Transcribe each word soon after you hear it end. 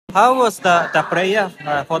How was the prayer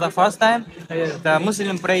for the first time? The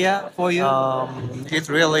Muslim prayer for you? It's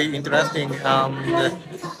really interesting.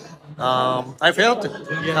 I felt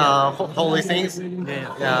holy things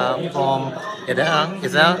from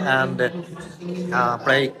Islam and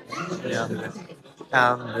pray Yeah.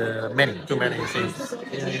 and too many things.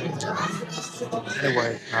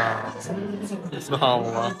 Anyway,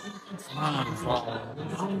 subhanallah.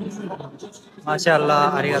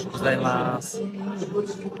 MashaAllah, arigatou gozaimasu.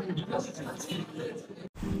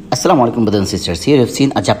 Assalamu alaikum brothers and sisters. Here you've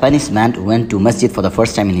seen a Japanese man who went to masjid for the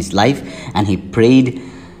first time in his life, and he prayed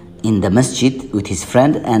in the masjid with his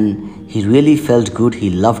friend, and he really felt good. He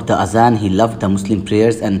loved the azan, he loved the Muslim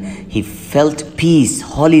prayers, and he felt peace,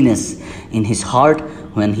 holiness in his heart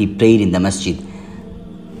when he prayed in the masjid.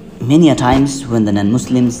 Many a times when the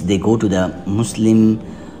non-Muslims, they go to the Muslim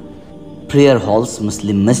prayer halls,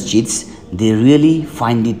 Muslim masjids, they really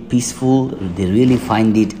find it peaceful, they really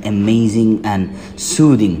find it amazing and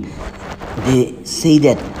soothing. They say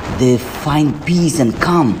that they find peace and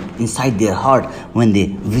calm inside their heart when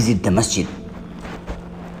they visit the masjid.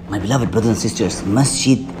 My beloved brothers and sisters,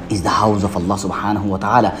 masjid is the house of Allah subhanahu wa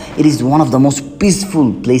ta'ala. It is one of the most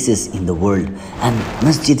peaceful places in the world. And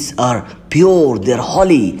masjids are pure, they are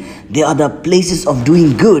holy, they are the places of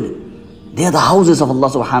doing good. They are the houses of Allah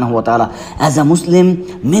subhanahu wa ta'ala. As a Muslim,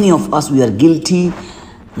 many of us, we are guilty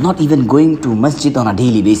not even going to masjid on a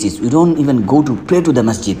daily basis. We don't even go to pray to the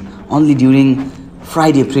masjid. Only during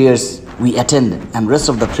Friday prayers we attend, and rest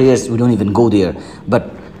of the prayers we don't even go there.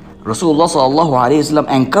 But Rasulullah sallallahu alayhi wa sallam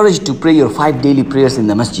encouraged to pray your 5 daily prayers in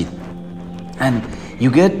the masjid. And you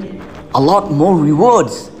get a lot more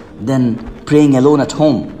rewards than praying alone at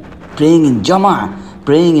home. Praying in jama'ah,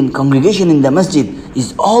 praying in congregation in the masjid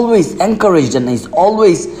is always encouraged and is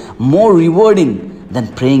always more rewarding than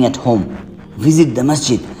praying at home. Visit the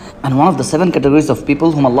masjid. And one of the 7 categories of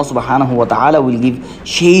people whom Allah subhanahu wa ta'ala will give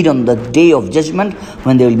shade on the day of judgment,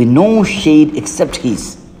 when there will be no shade except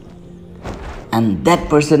His. And that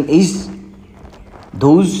person is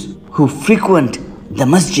those who frequent the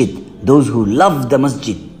masjid, those who love the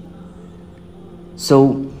masjid.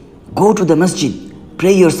 So go to the masjid,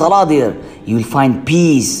 pray your salah there. You will find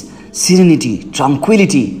peace, serenity,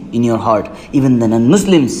 tranquility in your heart. Even the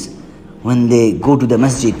non-Muslims, when they go to the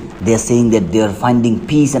masjid, they are saying that they are finding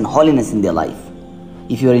peace and holiness in their life.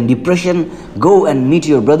 If you are in depression, go and meet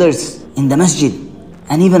your brothers in the masjid.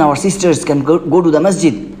 And even our sisters can go to the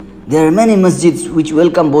masjid. There are many masjids which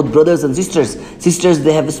welcome both brothers and sisters. Sisters,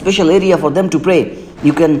 they have a special area for them to pray.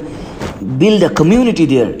 You can build a community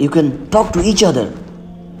there. You can talk to each other.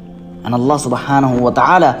 And Allah subhanahu wa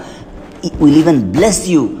ta'ala will even bless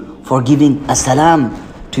you for giving a salam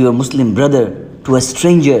to your Muslim brother, to a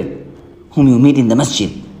stranger whom you meet in the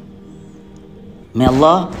masjid. May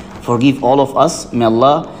Allah forgive all of us. May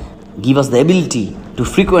Allah give us the ability to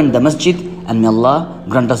frequent the masjid, and may Allah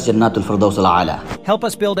grant us Jannatul Firdaus al-A'la. Help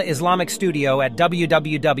us build an Islamic studio at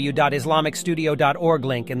www.islamicstudio.org,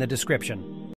 link in the description.